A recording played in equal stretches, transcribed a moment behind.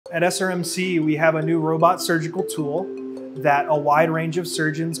At SRMC, we have a new robot surgical tool that a wide range of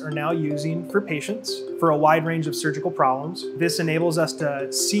surgeons are now using for patients for a wide range of surgical problems. This enables us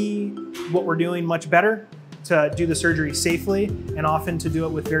to see what we're doing much better, to do the surgery safely, and often to do it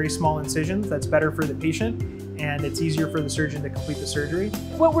with very small incisions. That's better for the patient, and it's easier for the surgeon to complete the surgery.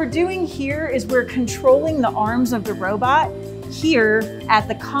 What we're doing here is we're controlling the arms of the robot here at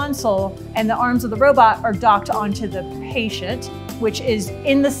the console, and the arms of the robot are docked onto the patient, which is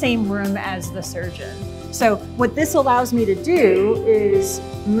in the same room as the surgeon. So what this allows me to do is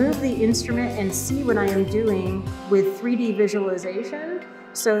move the instrument and see what I am doing with 3D visualization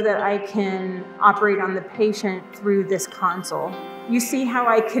so that I can operate on the patient through this console. You see how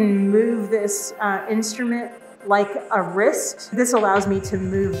I can move this instrument like a wrist? This allows me to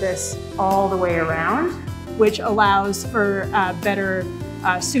move this all the way around, which allows for better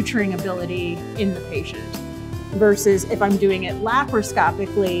suturing ability in the patient. Versus if I'm doing it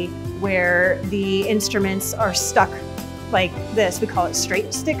laparoscopically, where the instruments are stuck like this. We call it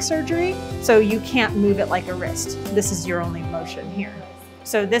straight stick surgery. So you can't move it like a wrist. This is your only motion here.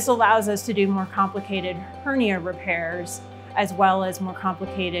 So this allows us to do more complicated hernia repairs, as well as more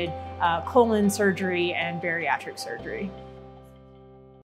complicated colon surgery and bariatric surgery.